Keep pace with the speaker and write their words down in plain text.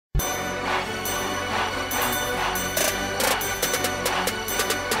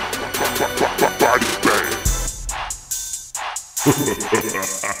Okay,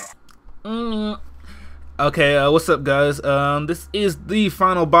 what's up, guys? This is the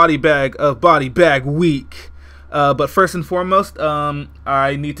final body bag of Body Bag Week. But first and foremost,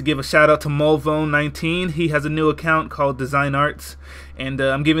 I need to give a shout out to Molvone19. He has a new account called Design Arts, and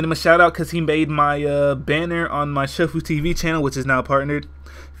I'm giving him a shout out because he made my banner on my Shofu TV channel, which is now partnered.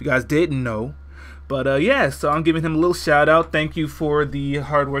 If you guys didn't know. But yeah, so I'm giving him a little shout out. Thank you for the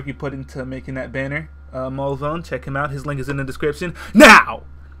hard work you put into making that banner. Molvone, check him out. His link is in the description. Now,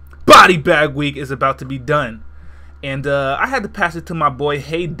 Body Bag Week is about to be done, and I had to pass it to my boy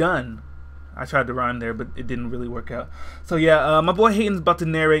Hey Dunn. I tried to rhyme there, but it didn't really work out. So yeah, my boy Hayden's about to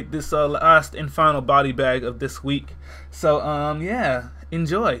narrate this last and final body bag of this week. So yeah,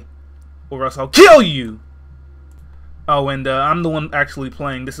 enjoy, or else I'll kill you. Oh, and I'm the one actually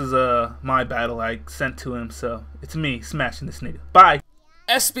playing. This is my battle I sent to him, so it's me smashing this nigga. Bye.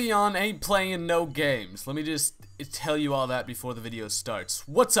 Espeon ain't playing no games. Let me just tell you all that before the video starts.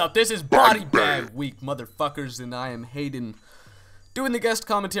 What's up? This is Body Bag Week, motherfuckers, and I am Hayden. Doing the guest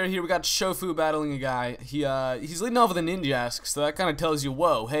commentary here. We got Shofu battling a guy. He's leading off with a ninjask, so that kind of tells you,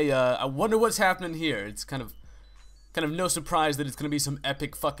 whoa, hey, I wonder what's happening here. It's kind of no surprise that it's gonna be some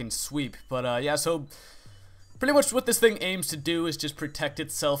epic fucking sweep. But yeah, so pretty much what this thing aims to do is just protect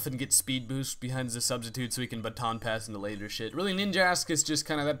itself and get speed boost behind the substitute so he can baton pass into later shit. Really, Ninjask is just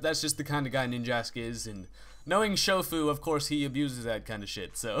kind of that's just the kind of guy Ninjask is, and knowing Shofu, of course, he abuses that kind of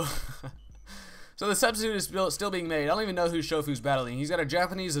shit. So. So the substitute is still being made. I don't even know who Shofu's battling. He's got a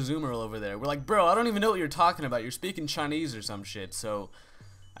Japanese Azumarill over there. We're like, bro, I don't even know what you're talking about. You're speaking Chinese or some shit. So,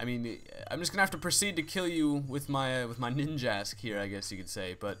 I mean, I'm just gonna have to proceed to kill you with my Ninjask here, I guess you could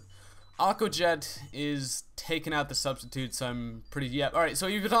say. But Aquajet is taking out the substitute, so I'm pretty, yeah. Alright, so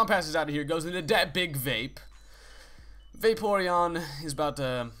your baton passes out of here, goes into that big Vape. Vaporeon is about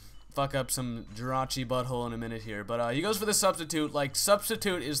to fuck up some Jirachi butthole in a minute here, but he goes for the substitute. Like,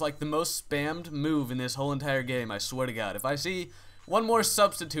 substitute is like the most spammed move in this whole entire game, I swear to God. If I see one more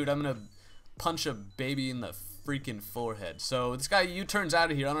substitute, I'm gonna punch a baby in the freaking forehead. So this guy U-turns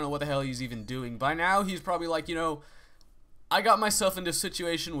out of here. I don't know what the hell he's even doing. By now, he's probably like, you know, I got myself into a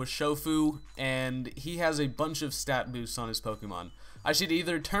situation with Shofu, and he has a bunch of stat boosts on his Pokemon. I should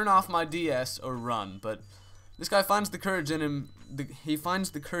either turn off my DS or run, but this guy finds the courage in him. He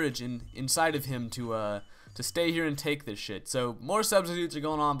finds the courage inside of him to stay here and take this shit. So more substitutes are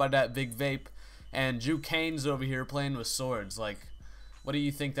going on by that big Vape, and Drew Kane's over here playing with swords. Like, what do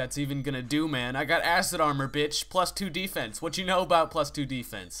you think that's even gonna do, man? I got acid armor, bitch. +2 defense. What you know about +2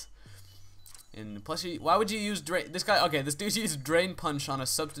 defense? And plus, why would you use Drain? This guy, okay, this dude used Drain Punch on a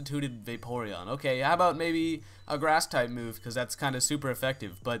substituted Vaporeon. Okay, how about maybe a Grass type move, because that's kind of super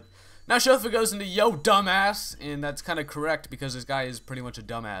effective. But now Shofu goes into yo dumbass, and that's kind of correct because this guy is pretty much a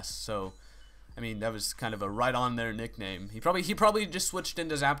dumbass. So, I mean, that was kind of a right on there nickname. He probably just switched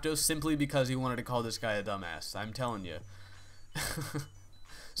into Zapdos simply because he wanted to call this guy a dumbass. I'm telling you.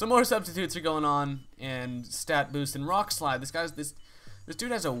 Some more substitutes are going on, and stat boost and Rock Slide. This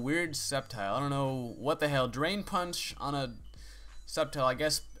dude has a weird Sceptile. I don't know what the hell. Drain Punch on a Sceptile, I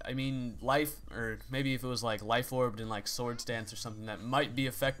guess. I mean, life, or maybe if it was like Life Orbed and like Swords Dance or something, that might be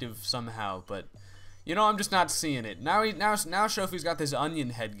effective somehow. But you know, I'm just not seeing it. Now Shofu's got this Onion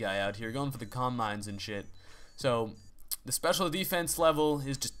Head guy out here going for the Calm Mines and shit. So the special defense level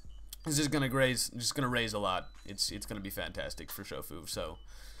is just gonna raise a lot. It's gonna be fantastic for Shofu. So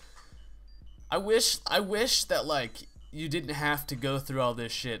I wish that like you didn't have to go through all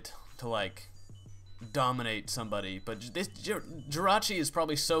this shit to like dominate somebody, but this Jirachi is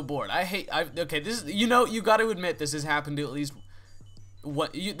probably so bored. Okay, this is, you know, you got to admit this has happened to at least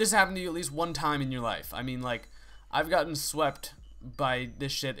one time in your life. I mean, like, I've gotten swept by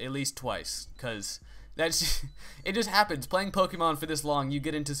this shit at least twice, cause it just happens. Playing Pokemon for this long, you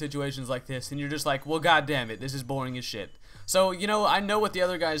get into situations like this, and you're just like, well, god damn it, this is boring as shit. So, you know, I know what the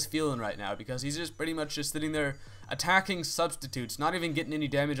other guy's feeling right now, because he's just pretty much just sitting there attacking substitutes, not even getting any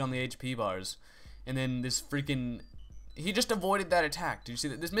damage on the HP bars. And then this freaking, he just avoided that attack. Did you see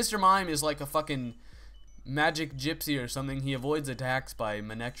that? This Mr. Mime is like a fucking magic gypsy or something. He avoids attacks by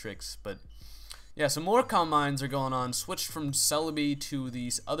Manectrics. But yeah, some more Calm Mines are going on. Switched from Celebi to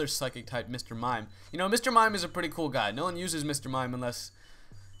these other psychic type Mr. Mime. You know, Mr. Mime is a pretty cool guy. No one uses Mr. Mime unless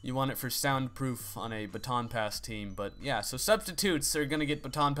you want it for soundproof on a baton pass team. But yeah, so substitutes are gonna get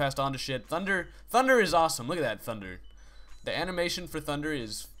baton passed onto shit. Thunder is awesome. Look at that Thunder. The animation for Thunder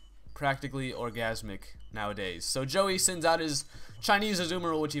is practically orgasmic nowadays. So Joey sends out his Chinese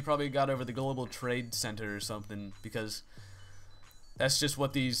Azumarill, which he probably got over the Global Trade Center or something, because that's just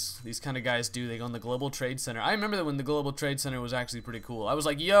what these kind of guys do. They go in the Global Trade Center. I remember that when the Global Trade Center was actually pretty cool. I was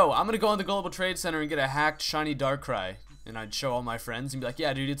like, yo, I'm gonna go in the Global Trade Center and get a hacked shiny Darkrai. and I'd show all my friends and be like,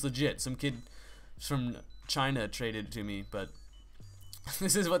 yeah, dude, it's legit. Some kid from China traded it to me, but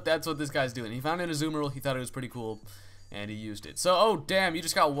that's what this guy's doing. He found an Azumarill, he thought it was pretty cool, and he used it. So, oh damn, you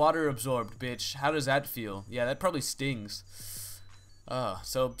just got water absorbed, bitch. How does that feel? Yeah, that probably stings.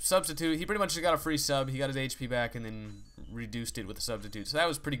 So substitute, he pretty much just got a free sub. He got his HP back and then reduced it with a substitute. So that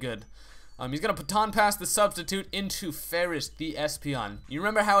was pretty good. He's gonna baton pass the substitute into Ferris, the Espeon. You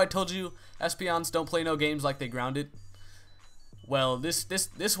remember how I told you Espeons don't play no games like they grounded? Well, this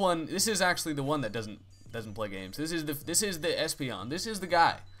is actually the one that doesn't play games. This is the Espeon. This is the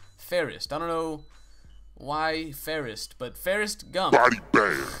guy, Ferris. I don't know why Ferris, but Ferris Gump. Body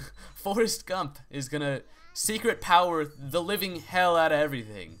bag. Forrest Gump is gonna secret power the living hell out of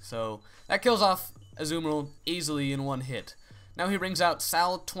everything. So that kills off Azumarill easily in one hit. Now he brings out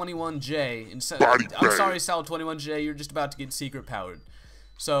Sal21J. I'm sorry, Sal21J, you're just about to get secret powered.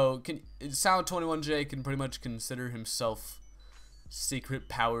 So Sal21J can pretty much consider himself secret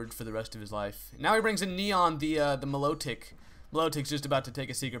powered for the rest of his life. Now he brings in Neon, the Milotic. Milotic's just about to take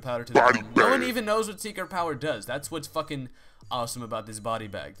a secret power to the dome. No one even knows what secret power does. That's what's fucking awesome about this body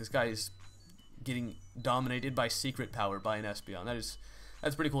bag. This guy is getting dominated by secret power by an Espeon.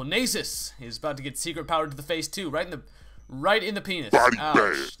 That's pretty cool. Nasus is about to get secret power to the face too, right in the penis.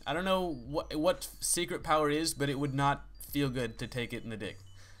 Ouch. I don't know what secret power is, but it would not feel good to take it in the dick.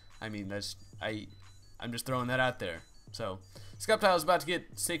 I mean, I'm just throwing that out there. So, Sceptile is about to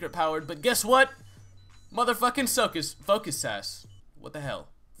get secret powered, but guess what? Motherfucking Focus Sash. What the hell?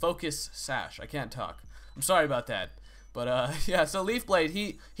 Focus Sash. I can't talk. I'm sorry about that. But, yeah, so Leaf Blade,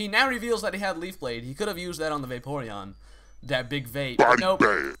 he now reveals that he had Leaf Blade. He could have used that on the Vaporeon, that big vape, but nope.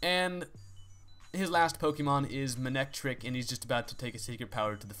 And his last Pokemon is Manectric, and he's just about to take a secret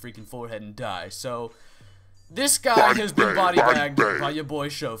power to the freaking forehead and die. So, this guy has been body bagged by your boy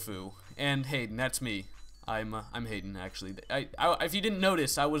Shofu. And Hayden, that's me. I'm Hayden, actually. If you didn't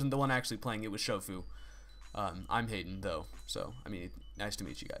notice, I wasn't the one actually playing, it was Shofu. I'm Hayden, though. So, I mean, nice to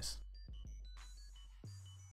meet you guys.